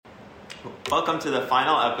Welcome to the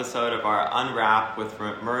final episode of our Unwrap with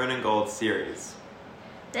Maroon and Gold series.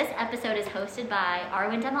 This episode is hosted by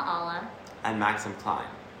Arwind Dema'ala and Maxim Klein.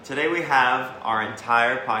 Today we have our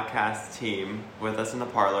entire podcast team with us in the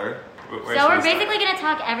parlor. So we're basically going to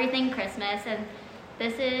talk everything Christmas, and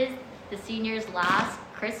this is the seniors' last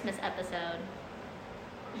Christmas episode.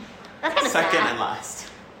 That's kind of sad. Second and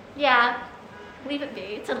last. Yeah, leave it be.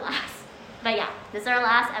 It's a last. But yeah, this is our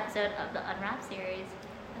last episode of the Unwrap series.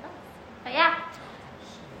 But yeah,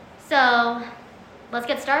 so let's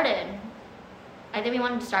get started. I think we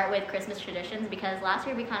wanted to start with Christmas traditions because last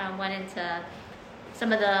year we kind of went into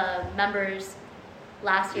some of the members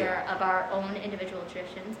last year of our own individual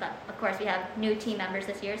traditions. But of course, we have new team members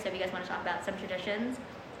this year. So if you guys want to talk about some traditions,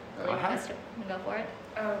 Lily, go for it.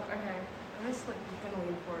 Oh, okay. I'm just gonna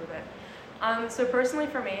lean forward a bit. So personally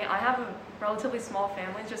for me, I have a relatively small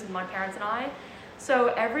family, just my parents and I. So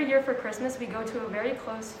every year for Christmas, we go to a very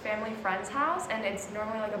close family friend's house, and it's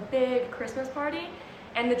normally like a big Christmas party.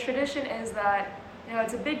 And the tradition is that,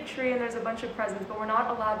 it's a big tree and there's a bunch of presents, but we're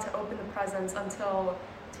not allowed to open the presents until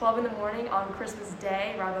 12 in the morning on Christmas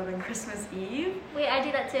Day rather than Christmas Eve. Wait, I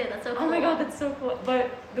do that too. That's so cool. Oh my God, that's so cool.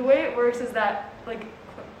 But the way it works is that,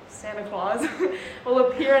 Santa Claus will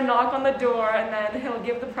appear and knock on the door, and then he'll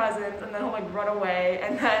give the presents, and then he'll run away,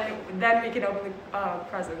 and then we can open the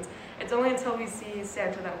presents. It's only until we see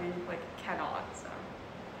Santa that we cannot. So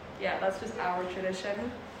yeah, that's just our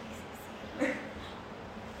tradition.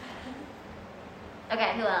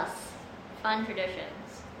 Okay, who else? Fun traditions.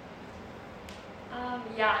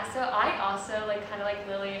 So I also kind of like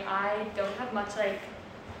Lily. I don't have much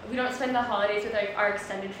we don't spend the holidays with our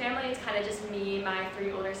extended family. It's kind of just me, my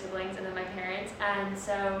 3 older siblings, and then my parents. And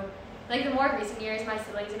so the more recent years, my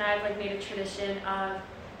siblings and I have made a tradition of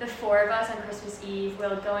the 4 of us on Christmas Eve.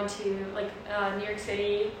 We'll go into New York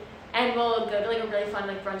City, and we'll go to a really fun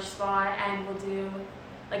brunch spot, and we'll do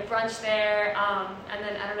brunch there. And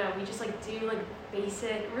then I don't know, we just do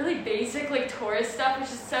really basic tourist stuff, which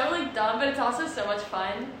is so dumb, but it's also so much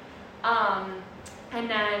fun. And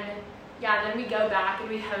then we go back and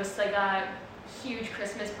we host a huge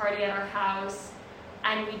Christmas party at our house,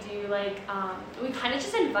 and we do we kind of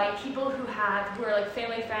just invite people who are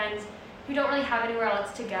family friends who don't really have anywhere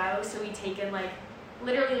else to go. So we take in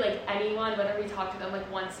literally anyone, whether we talk to them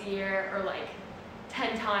once a year or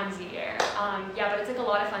 10 times a year. But it's a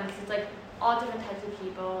lot of fun because it's all different types of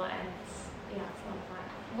people, and it's a lot of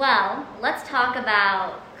fun. Well, let's talk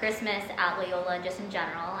about Christmas at Loyola just in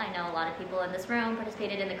general. I know a lot of people in this room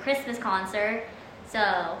participated in the Christmas concert. So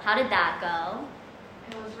how did that go?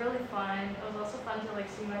 It was really fun. It was also fun to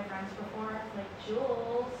see my friends perform, like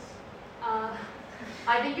Jules.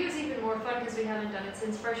 I think it was even more fun because we haven't done it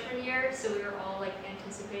since freshman year, so we were all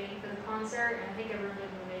anticipating for the concert, and I think everyone did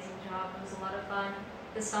an amazing job. It was a lot of fun.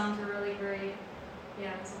 The songs were really great.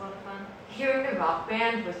 Yeah, it was a lot of fun. Hearing the rock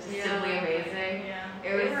band was just simply amazing. Yeah,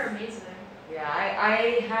 they were amazing. Yeah,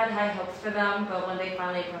 I had high hopes for them, but when they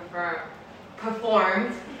finally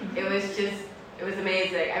performed, it was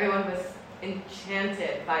amazing. Everyone was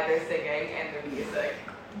enchanted by their singing and their music.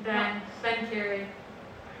 Ben Carey.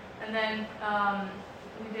 And then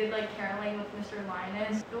we did caroling with Mr.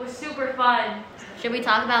 Linus. It was super fun. Should we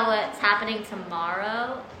talk about what's happening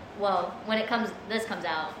tomorrow? Well, when this comes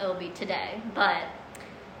out, it'll be today. But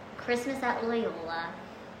Christmas at Loyola.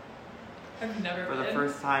 I've never For been. the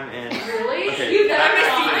first time in... Really? Okay, You've never that's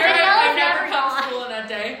seen not- it? I've never come to school on that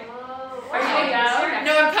day. Are you going to go?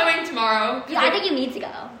 No, I'm coming tomorrow. Yeah, I think you need to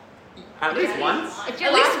go. At least once? It's your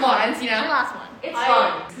At least last one. once, It's your last one. It's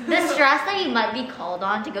fun. The stress that you might be called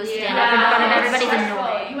on to go stand up in front of everybody's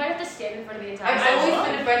annoying. You might have to stand in front of the entire I've always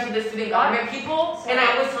been friends with the student government people, and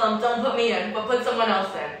I always tell them, don't put me in, but put someone else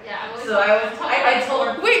in. Yeah, So I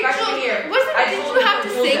told Wait, freshman year. did you have to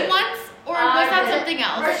sing once? Or was that something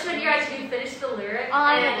else? Freshman year, I actually finished the lyric. Oh,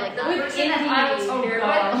 I and like the that. person that I was here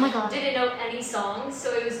Oh my with God. didn't know any songs,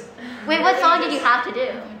 so it was. Wait, what song did you have to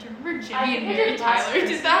do? Do you remember I Jimmy think and I Mary did last Tyler did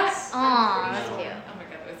Christmas. that? Aw, that's cute. Oh my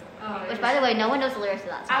god, it was Oh, Which, by the way, no one knows the lyrics to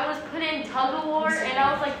that song. I was put in tug of war, and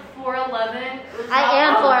I was 4'11". I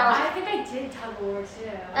am 4'11". I think I did tug of war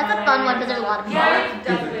too. That's a fun one because there's a lot of people. Yeah,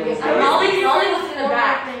 definitely. Molly was in the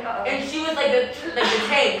back, and she was the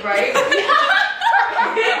tank, right?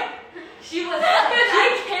 She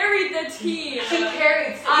carried the team. She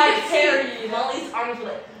carried. I carried. Molly's arms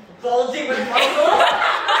were bulging with muscle.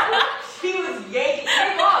 She was yanking.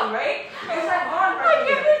 You're on, right? It was on.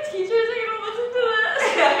 The teachers are gonna listen to this.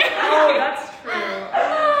 Oh, that's true.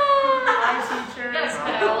 My teacher. Yes, I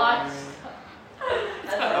watched.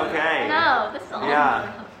 Okay. No, this song.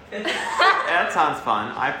 Yeah. That sounds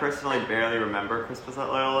fun. I personally barely remember Christmas at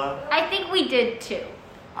Loyola. I think we did too.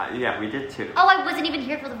 Yeah, we did 2. Oh, I wasn't even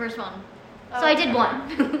here for the first one. So I did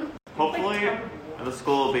 1. Hopefully, the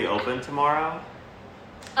school will be open tomorrow.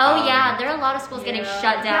 Oh yeah, there are a lot of schools getting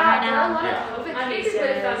shut down right now. Yeah. COVID I think cases. we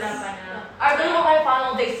would have found out by now. I really want my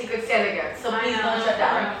final day Secret Santa gift, so please don't shut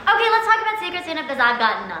down. Okay, let's talk about Secret Santa because I've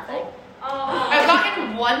gotten nothing. I've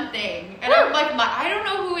gotten one thing, and I'm like, I don't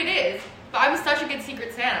know who it is, but I'm such a good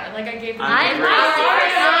Secret Santa. Like I gave them. I'm I'm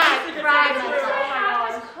not Secret cried Santa. myself.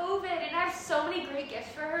 I have COVID, and I have so many great gifts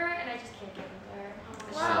for her, and I just can't give them to her.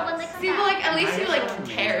 Well, when they come See, but back. like at least you like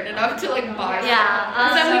cared enough to like buy. Yeah,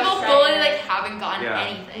 Because some so people excited. fully like haven't gotten Yeah.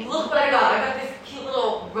 anything. Look what I got. I got this cute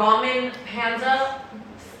little ramen panda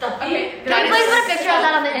stuffy. Okay, Can that you is please put a picture so- of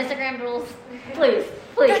that on the Instagram rules? Please,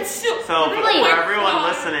 please. That's so. So Please. for everyone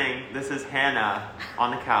listening, this is Hannah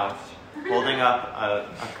on the couch holding up a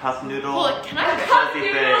cup noodle Well, can I? fuzzy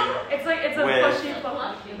thing It's like it's a With- plushy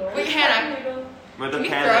noodle. Wait, Hannah. with a Can you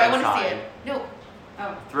throw it? panda I want to see inside. it.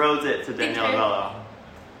 No, Throws it to Danielle Okay. Bello.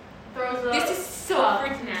 Throws the. this is so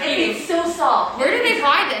freaking It's cute. so soft. Where did they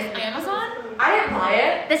buy this? Amazon? I didn't buy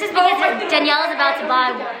it. This is because Danielle is about to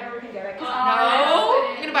buy one. No,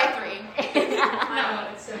 I'm gonna buy 3 No,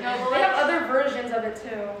 it's so No, well, they have other versions of it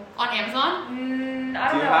too. on Amazon. I Do don't you know.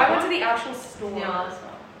 have I went one? to the actual store.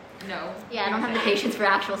 No. Yeah, I don't have the patience for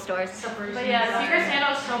actual stores. But yeah, Secret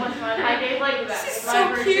Santa was so much fun. I gave like This is my so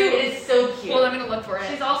version. cute. It is so cute. Well, I'm gonna look for it.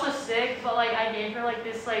 She's also sick, but like I gave her like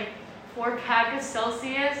this like 4-pack of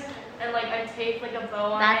Celsius, and like I taped like a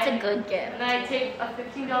bow on That's it. a good gift. And then I taped a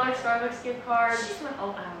 $15 Starbucks gift card,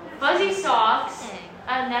 fuzzy socks,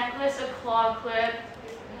 a necklace, a claw clip,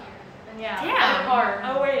 and yeah, Damn. a card.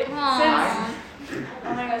 Oh wait, Aww. since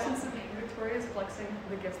oh my god, since Victoria's flexing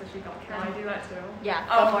the gifts that she got, can I do that too? Yeah,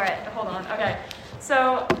 Oh, go for it. Hold on. Okay,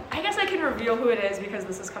 so I guess I can reveal who it is because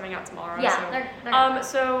this is coming out tomorrow. Yeah, so. they're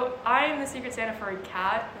So I am the Secret Santa for a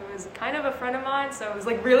cat who is kind of a friend of mine, so it was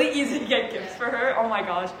like really easy to get gifts for her. Oh my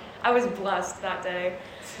gosh, I was blessed that day.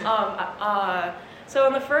 So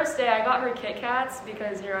on the first day, I got her Kit Kats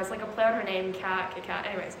because it's like a play on her name, Cat, Kit Kat.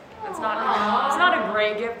 Anyways, it's not a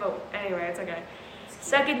great gift, but anyway, it's okay.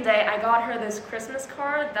 Second day, I got her this Christmas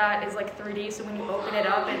card that is like 3D, so when you open it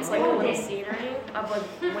up, it's like a little scenery of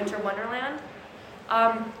like Winter Wonderland.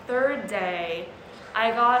 Third day,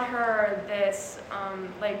 I got her this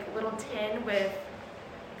like little tin with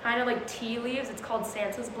kind of like tea leaves. It's called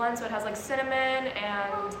Santa's Blend, so it has like cinnamon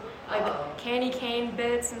and like candy cane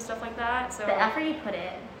bits and stuff like that. So The effort you put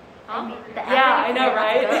in. Huh? The effort yeah, you I know, put in,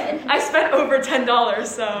 right? that's good. I spent over $10,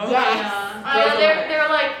 so Yes. They were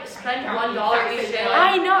like spend $1 each day.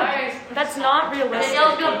 I know. That's not realistic.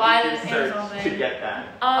 Danielle's gonna buy this Search Amazon to thing. get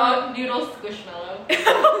that. Noodle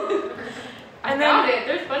Squishmallow. And Found then it.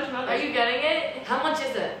 There's a bunch of Are others. you getting it? How much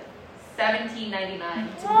is it? $17.99.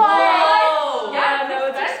 Whoa! yeah, no,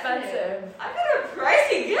 it's expensive. I got a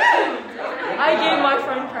pricey gift. I gave my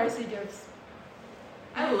friend pricey gifts.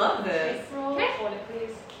 I love this. Can I hold it,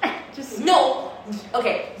 please? Just No.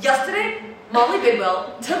 Okay. Yesterday, Molly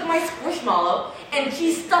Bidwell took my squishmallow and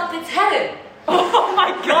she stuffed its head in. oh my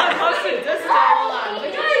god, how sadistic. Hold on.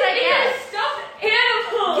 Which Guys, one should I it's get? a stuffed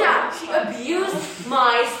animal. Yeah, she abused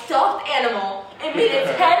my stuffed animal and made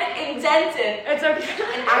its head indented. It's okay.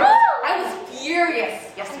 And I was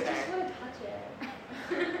furious yesterday. want to touch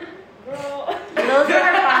it. Girl. Those are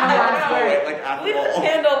our final last words. Like at Leave the all.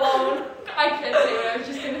 panda alone. I can't say what I was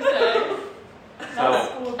just gonna say.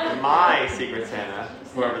 So my Secret Santa,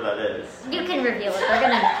 whoever that is. You can reveal it. They're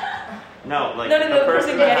gonna. No, like No, the the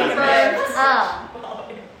person person that getting has it. it. Oh.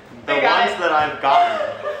 The ones that I've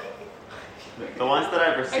gotten. The ones that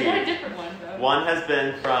I've I got a received. different one though. One has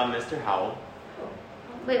been from Mr. Howell.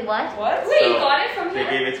 Wait, what? What? Wait, you So, got it from They him?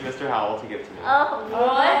 gave it to Mr. Howell to give to me. Oh,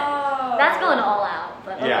 Oh. that's going all out.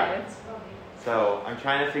 But okay. Yeah. So I'm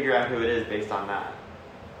trying to figure out who it is based on that.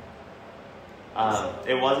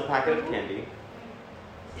 It was a packet of candy.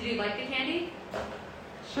 Did you like the candy?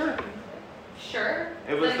 Sure. Sure.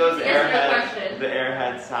 It was Like, those it's a yes or no Airhead, question. the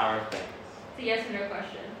Airhead sour things. It's a yes or no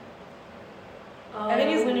question. I think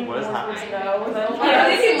he's leaning What is more happening? towards no. I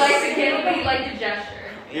think he liked the candy, but he liked the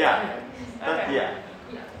gesture. Yeah. That, Okay. yeah.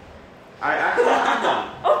 I actually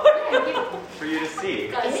have one for you to see.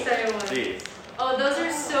 Gotta stay away. Jeez. Oh, those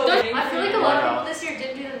are so Those- big. I feel like a lot of people this year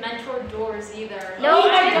didn't do the mentor doors either. No, Oh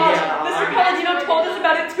my gosh, Yeah. Mr. Palladino told us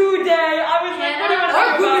about it today. I was like, what do you want to Our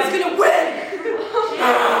talk group about? is gonna win.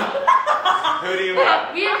 Who do you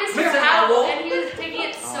have? We had Mr. Mr. Howell, Howell. and he was taking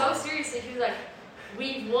it so seriously. He was like,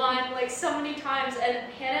 "We've won like so many times." And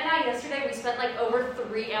Hannah and I yesterday we spent like over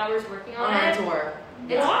 3 hours working on it. tour.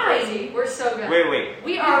 It's crazy. We're so good. Wait.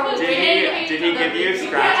 We are Did winning. he give you a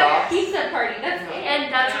scratch off? Pizza party. That's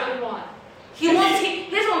and that's what we want. He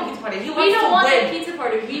doesn't want a pizza party. He We wants don't to want win. a pizza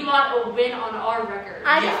party. We want a win on our record.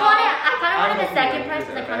 I Yeah. kind of wanted the I second hope prize you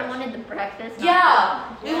because I do kind of that. wanted the breakfast. not Yeah.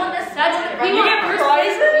 We want this. That's we we want want first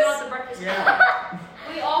place, but we want the breakfast. Yeah.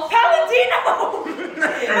 We also. Palladino!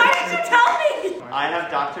 Why did you tell me? I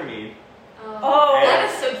have Dr. Mead. Oh. That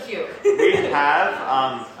is so cute. We have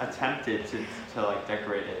attempted to like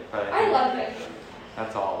decorate it, but I love it.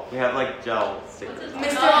 that's all. We have like gel stickers.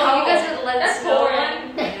 Mr. Oh, Howell. you guys are the Let's That's Go boring.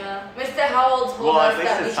 one. Yeah. Mr. Howell told Well, at us least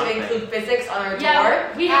that we it's should something. include physics on our Yeah,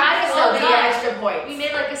 door. we had it So all we get done. extra points. We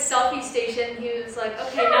made like a selfie station. He was like,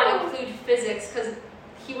 okay, now include physics because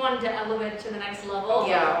he wanted to elevate it to the next level.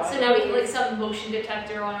 Yeah. So now we can like some motion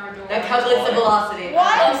detector on our door. That calculates the velocity. A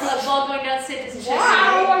ball going down St. Station.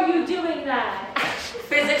 How are you doing that?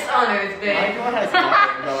 Physics honors, My bitch. God has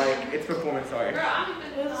nothing, but like it's performance art. Girl, I'm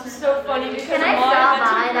even This is so funny because Can I Amara stop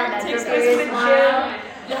mentioned by that Brent Metro takes us Period to the tomorrow?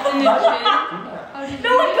 gym.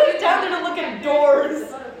 No one goes down there to look at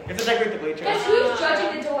doors. It's a decorate the bleachers. Guess who's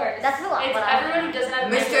judging the doors? That's a lot. It's what I- everyone who doesn't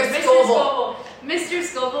have Mr. mentors. Scoville. Mr.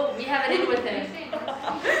 Scoville, we have an in with him.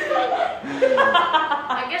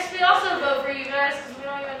 I guess we also vote for you guys because we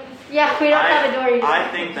don't even. Yeah, we don't have a door. You I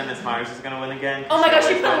think that Miss Myers is gonna win again. Oh my gosh,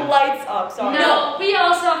 she always put wins. lights up. Sorry. No, we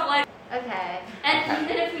also have like, Okay. and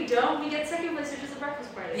even if we don't, we get second place, which is a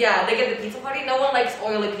breakfast party. Yeah, they get the pizza party. No one likes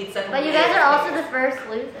oily pizza. from But you the guys are also States. the first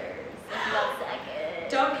losers. If you got second.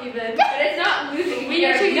 Don't even. But it's not losing. We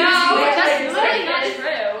usually no, lose. that's It's literally like not this.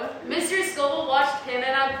 true. Mr. Scoville watched him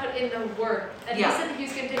and I put in the work, and Yeah. he said that he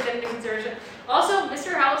was going to take that into consideration. Also,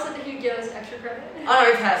 Mr. Howell said that he would give us extra credit. On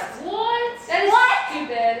our test. What? That is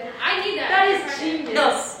stupid. I need that. That is genius.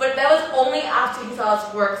 No, but that was only after he saw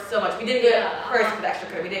us work so much. We didn't do it Yeah. first with extra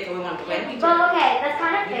credit. We did it because we wanted to win. Well, okay, that's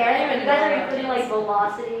kind of fair. You guys are including like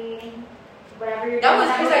velocity, whatever you're That doing.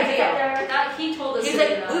 was his idea. That he told us. He's to like,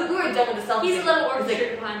 do that. we were done with the selfie. He's a little He's like,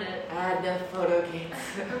 orchestrated behind it. add the photo games.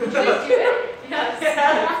 Just do it. Yes.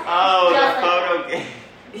 Oh, Just the like photo game.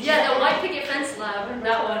 Yeah, the white picket fence lab.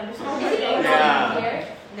 That one. Yeah.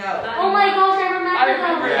 No. Oh my gosh, I remember I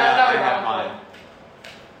remember that. Yeah, that I was have awful. mine.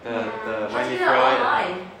 The How'd when you you do throw that it.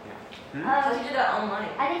 online? How'd Um, you do that online?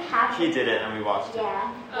 I think half. He did it and we watched it.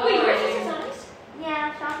 Yeah. Oh, Wait, wait, where's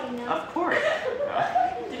Yeah, shocking though. Of course.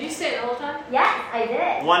 Did you stay the whole time? Yes, I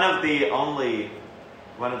did. One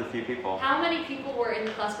of the few people. How many people were in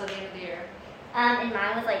the class by the end of the year? And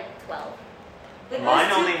mine was like 12. Like, Mine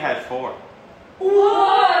those two- only had 4.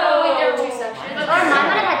 Oh, wait, there were two sections. Or mine would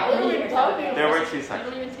have had 8 or something. There were 2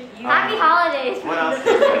 sections. Happy holidays. What else? Is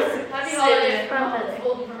there? Happy holidays From from physics.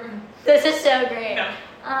 Golden Room. This is so great. No.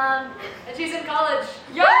 Um, And she's in college.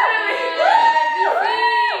 Yay!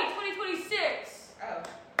 2026. Oh.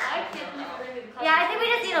 I can't believe we're in the class. yeah, I think we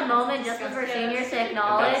just need a moment just for seniors to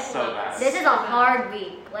acknowledge That's so bad. this is a hard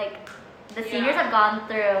week. Like, the seniors Yeah. have gone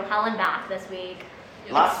through hell and back this week.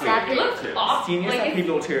 Last week. Except we it did looks too. awful. Seniors Like, have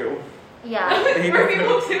people too. Yeah. They We're go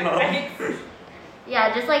people through too, it. right?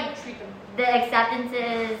 Yeah, just like the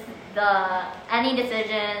acceptances, any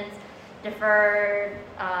decisions, deferred,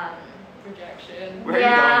 Rejection. Where are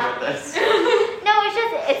Yeah. you going with this? no,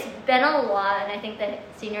 it's been a lot, and I think that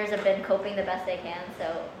seniors have been coping the best they can, so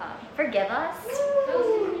forgive us.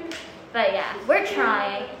 But yeah, we're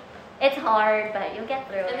trying. It's hard, but you'll get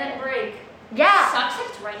through And then it. break. Yeah, Sucks like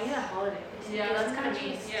it's right near the holidays. Yeah, that's kind of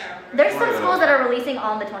cheap. Yeah. there's some schools that are releasing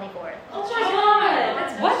on the 24th. Oh my god,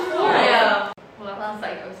 that's What? Yeah. Well, that's a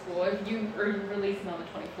psycho school. If you are releasing on the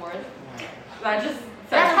 24th. That just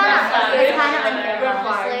That's sounds it's bad. kind of unfair, Red flag.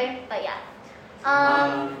 honestly. But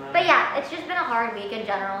yeah. But yeah, it's just been a hard week in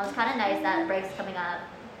general. It's kind of nice that break's coming up.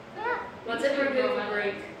 Yeah. What's it for a good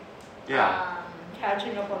break? Yeah.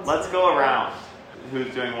 Catching up on Let's sleep. go around.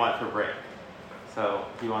 Who's doing what for break? So,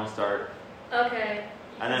 do you want to start? Okay.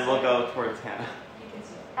 And then we'll go towards Hannah.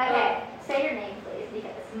 Okay, say your name, please,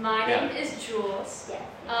 because My Yeah. name is Jules.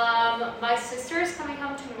 yeah. My sister is coming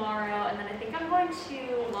home tomorrow, and then I think I'm going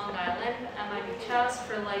to Long Island at my beach house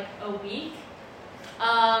for like a week.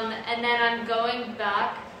 And then I'm going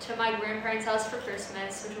back to my grandparents' house for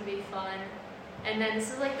Christmas, which will be fun. And then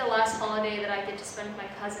this is like the last holiday that I get to spend with my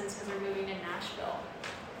cousins because we're moving to Nashville.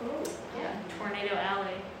 Yeah, Tornado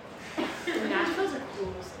Alley. Nashville's a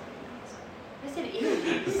cool city. I said ew.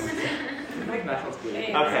 I think that sounds good.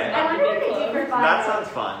 Hey. Okay. I wonder what they do for fun. That sounds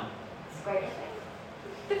fun. Square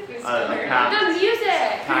dancing. A path. The music.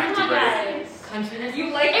 Packed Come on, break. guys. Country. You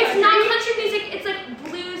like? It's not country music. It's like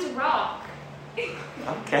blues rock.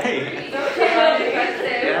 Okay. Okay.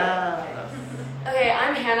 Yeah. Okay,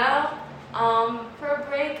 I'm Hannah. For a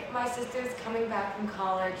break, my sister's coming back from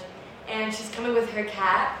college, and she's coming with her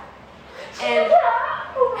cat. And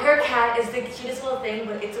her cat is the cutest little thing,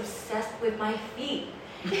 but it's obsessed with my feet.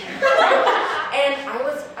 And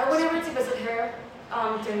I went over to visit her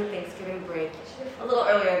during the Thanksgiving break, a little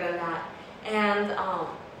earlier than that. And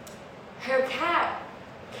her cat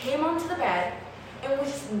came onto the bed and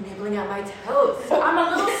was just nibbling at my toes. So I'm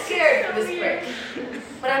a little scared for this break,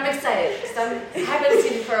 but I'm excited because I haven't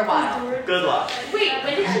seen it for a while. Good luck. Wait,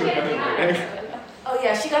 when did she get a cat? Oh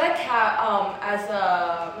yeah, she got a cat as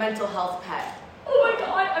a mental health pet. Oh my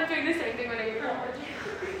god, I'm doing the same thing when I get college.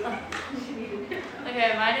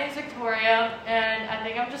 Okay, my name's Victoria, and I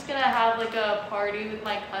think I'm just gonna have like a party with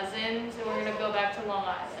my cousins, and we're gonna go back to Long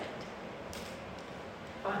Island.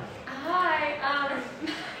 Fun. Hi,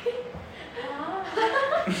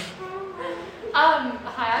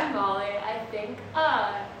 Hi, I'm Molly. I think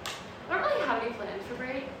I don't really have any plans for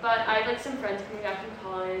break, but I have like some friends coming back from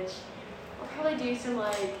college. I'll probably do some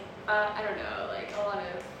like I don't know, like a lot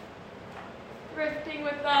of thrifting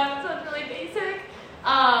with them. It sounds really basic.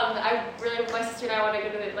 My sister and I want to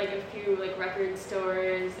go to like a few like record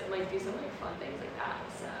stores and like do some like fun things like that.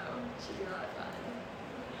 So it should be a lot of fun.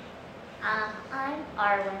 I'm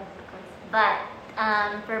Arwen, of course. But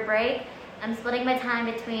for break, I'm splitting my time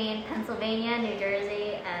between Pennsylvania, New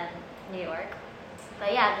Jersey, and New York.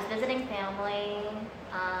 But yeah, just visiting family.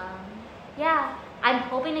 Yeah, I'm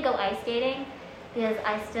hoping to go ice skating because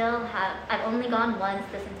I've only gone once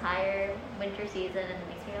this entire winter season and it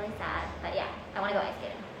makes me really sad. But yeah, I want to go ice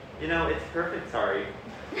skating. You know, it's perfect, sorry,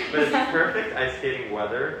 but it's perfect ice skating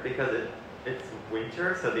weather because it's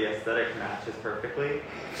winter, so the aesthetic matches perfectly,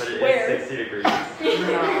 but it is 60 degrees.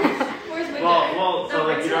 where's winter? Well, so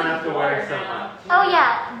like you don't have to wear so much. Oh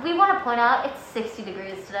yeah, we want to point out it's 60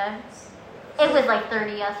 degrees today. It was like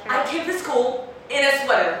 30 yesterday. I came to school in a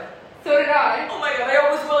sweater. So did I. Oh my god, I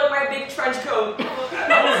always wear like my big trench coat.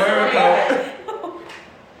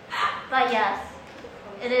 But yes,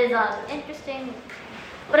 it is interesting.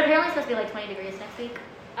 But apparently it's supposed to be like 20 degrees next week.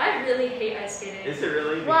 I really hate ice skating. Is it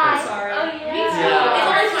really? Why? Because- Sorry. Oh yeah. Me too.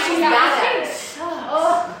 Yeah. It's only she's bad at it.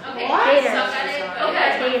 Oh, okay. Haters. Suck at it, but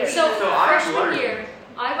Okay. Haters. So So I've freshman learned. year,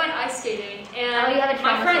 I went ice skating, and Oh, you have a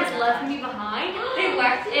my trauma friends story. left me behind. They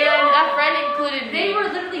left you? And That friend included me. They were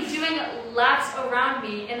literally doing laps around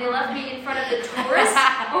me, and they left me in front of the tourists.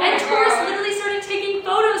 And tourists literally started taking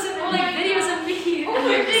photos and like videos of me.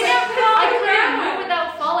 I couldn't move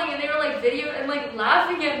without falling, and they were like video and like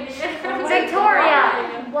laughing at me. And I was like,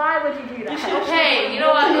 Victoria, why would you do that? Okay, you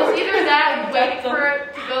know what? It was either that or waiting for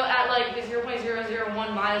it to go at like 0.001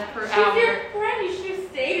 miles per hour. friend, you should have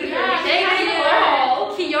stayed with Yeah, Thank I you.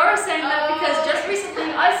 know. Kiara saying that because just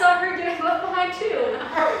recently I saw her getting left behind too.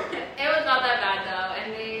 It was not that bad though,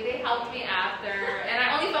 and they helped me after, and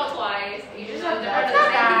I only fell twice. Usually it was in front of the That's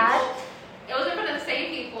same not bad. people. It was in front of the same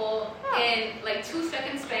people in like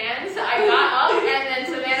 2-second spans. I got up, and then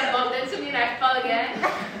Savannah bumped into me, and I fell again.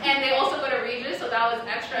 And they also go to Regis, so that was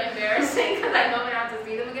extra embarrassing because I know I'm gonna have to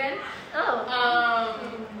see them again. Oh.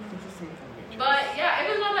 But yeah, it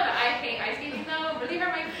was not that bad. I hate ice skating though. Really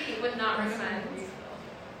hurt my feet. Would not recommend.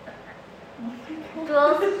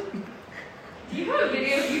 Jules? Do you have a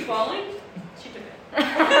video of you falling? She took it.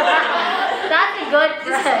 That's a good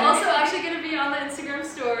This is friend. also actually going to be on the Instagram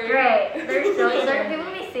story. Great. There's so certain people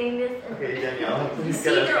will be seeing this. Okay, Danielle, You please see,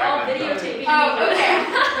 get us they're all back on topic. videotaping me. Oh, okay.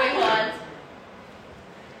 Wait, what?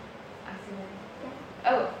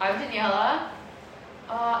 Oh, I'm Daniela.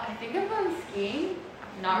 I think I'm going skiing.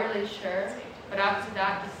 Not really sure. But after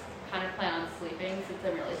that, just kind of plan on sleeping since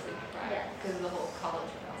I'm really sleep deprived Yes. because of the whole college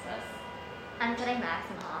process. I'm putting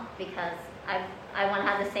Maxim off because I want to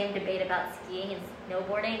have the same debate about skiing and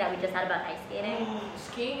snowboarding that we just had about ice skating.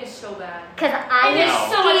 Skiing is so bad. Because I It miss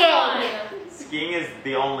is so much skiing. fun. Skiing is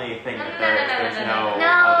the only thing No, that no, there no, is. no, There's no, no, no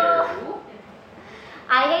no. other.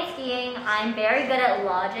 I hate skiing. I'm very good at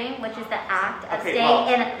lodging, which is the act of Okay, staying well,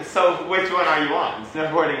 in so which one are you on?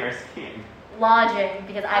 Snowboarding or skiing? lodging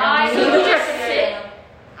because I I don't so need just to sit.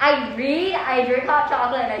 I read, I drink hot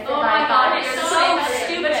chocolate, and I sit Oh by my a god, fire. you're so so stupid.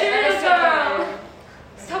 stupid. That Material is so girl.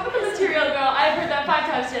 Stop with the material girl. I've heard that 5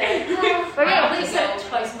 times today. We're I gonna only said it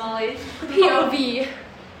twice, Molly. POV.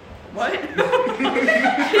 What? we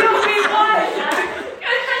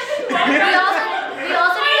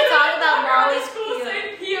also need to talk about Molly's School POV. said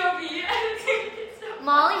POV.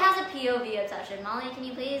 Molly has a POV obsession. Molly, can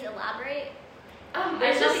you please elaborate? I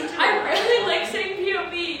really like saying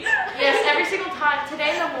POV. Yes, every single time.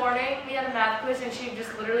 Today in the morning, we had a math quiz, and she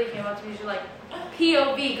just literally came up to me. She was like,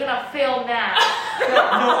 "POV, gonna fail math." No,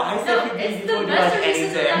 I said No, it's before the you best like if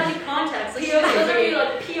it's anything. out of context. Like, she doesn't be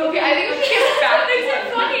like POV. Okay, I think we should get back That makes to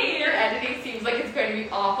it what funny. Your editing seems like it's going to be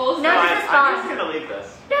awful. No, Fine, this is I'm fun. just gonna leave this.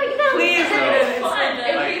 No, you gotta Please So- leave it. It's fun.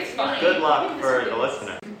 It Like, keeps funny. Good luck for the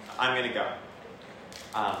listener. I'm gonna go.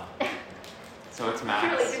 So it's I Max.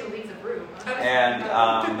 feel like people leave the room. And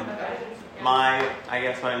I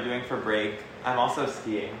guess what I'm doing for break, I'm also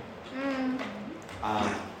skiing.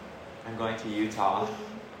 I'm going to Utah.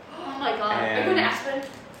 Oh my god. Are you And- going to Aspen?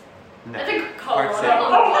 No. I think Park Colorado. City. Oh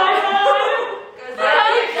my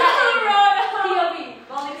god! Colorado! POV.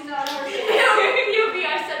 Molly's not our POV, I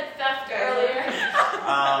said theft earlier.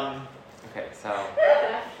 Okay, so,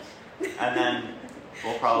 and then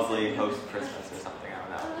we'll probably host Christmas or something, I don't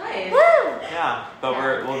know. Nice. Woo! Yeah, but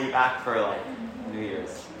we'll be back for like New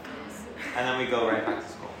Year's. And then we go right back to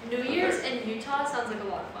school. New Year's in Utah sounds like a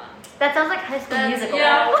lot of fun. That sounds like High School Musical.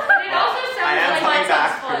 Yeah, but it also I sounds am like coming it back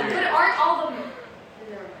sounds for fun. New But Year's. aren't all the...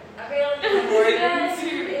 Okay, let's What are you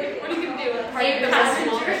going to do? Party Hey, with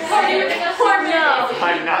passengers. the Party with the poor No.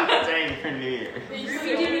 I'm not staying for New Year's.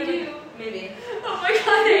 Maybe. Oh my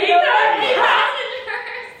god, they ate that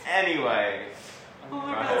Anyway. Oh my Go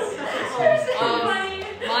god, ahead. so funny.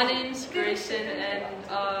 My name's Grayson, and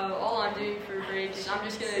all I'm doing for break is I'm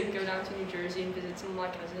just gonna go down to New Jersey and visit some of my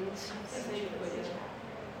cousins.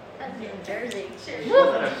 That's New Jersey.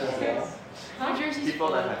 People that have cousins. New Jersey's People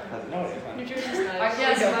that fun. have cousins. No, it's fine. New Jersey's nice.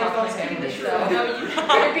 Yes, Yeah, my so- family.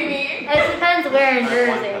 Could it be me? It depends where in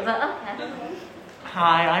Jersey, but okay.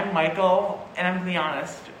 Hi, I'm Michael, and I'm gonna be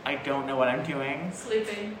honest, I don't know what I'm doing.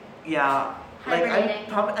 Sleeping. Yeah, like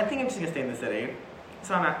Hibernating. I think I'm just gonna stay in the city,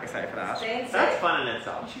 so I'm not excited for that. That's fun in You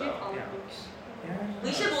itself, should get though. comic Yeah. books. Yeah.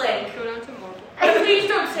 We should link. Go down to Marvel. Please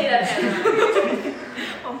don't say that, Hannah.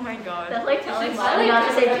 Oh my god. That's like telling I Molly like not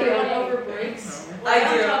to say everyone two. over breaks. I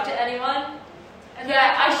don't do. talk to anyone. And then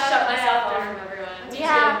Yeah, I come shut back myself after. off from everyone.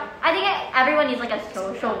 Yeah, I think everyone needs like a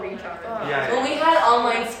social recharge. Yeah. When we had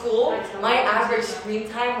online school, my average screen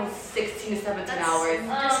time was 16 to 17 hours.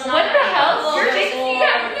 What the hell? You're That's making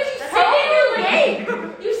yeah, because you sit in your like,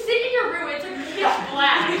 you sit in your room, it's like pitch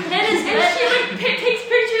black. And she like takes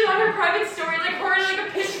pictures on her private story, like her in like a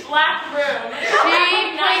pitch black room.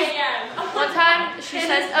 She 9 a.m. One time she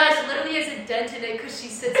Hannah's says bed literally has a dent in it because she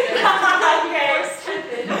sits there. Okay.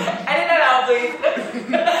 Edit that out, please.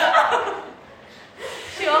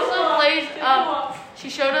 she also plays she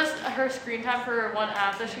showed us her screen time for one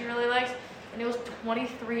app that she really likes, and it was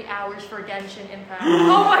 23 hours for Genshin Impact.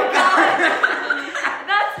 Oh my god!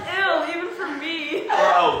 That's ill, even for me. Or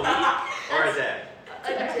a week, or a day. A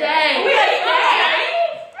day. Wait,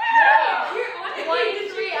 Yeah.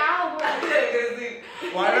 23 hours.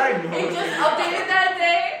 Why did I know? It just updated that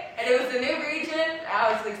day, and it was a new region. I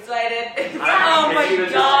was excited. Oh my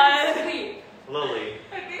god. Sleep. Lily.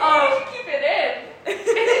 Oh. Keep it in.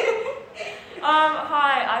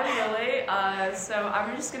 Hi, I'm Lily. So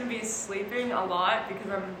I'm just gonna be sleeping a lot because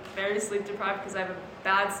I'm very sleep deprived because I have a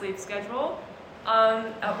bad sleep schedule.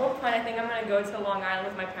 At one point I think I'm gonna go to Long Island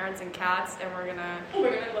with my parents and cats, and we're gonna Oh my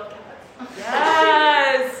god, I love cats.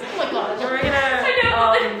 yes, Oh my god. we're I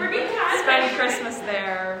know, gonna bringing cats. spend Christmas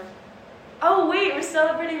there. Oh wait, we're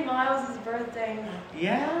celebrating Miles' birthday.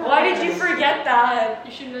 Yeah. Why did you forget that?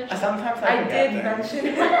 You should mention. Sometimes I I forget did things. mention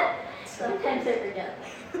it. Sometimes I forget.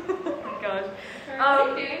 Oh my gosh. What are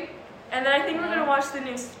you doing? And then I think we're gonna watch the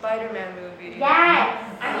new Spider-Man movie.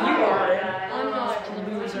 Yes. You are. I'm not a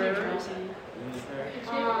Loser. loser. Jersey.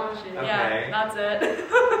 Yeah, Okay. that's it.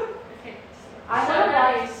 I want to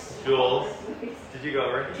watch. Jules, did you go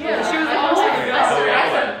over? Yeah, she was also Oh, good.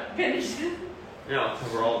 yeah. Finish. No, to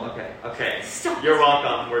roll. Okay. Okay. You're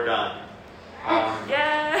welcome. We're done.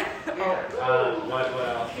 Yeah. What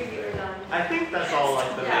else? I think that's all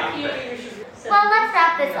like the main thing. Well, let's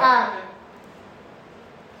wrap this up.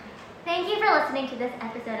 Thank you for listening to this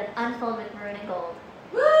episode of Unfold with Maroon and Gold.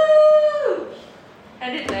 Woo!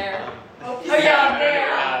 End it there. Oh yeah,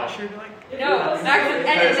 there. Should we like? No, actually,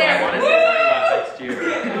 end it Because I want to there. say something about next year.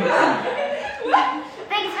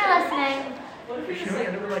 Thanks for listening. Should we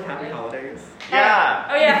end it with like happy holidays? Yeah.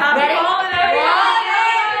 Oh yeah, happy Ready? holidays!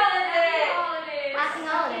 Happy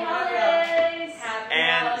holidays.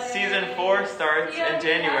 And season 4 starts in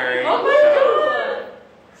January. Oh my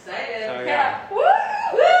so, Excited. so yeah.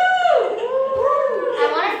 I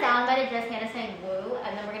want a soundbite of just Hannah saying woo,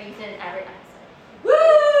 and then we're going to use it in every episode.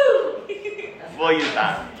 We'll use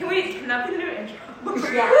that. Can that be the new intro?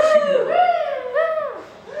 Yeah.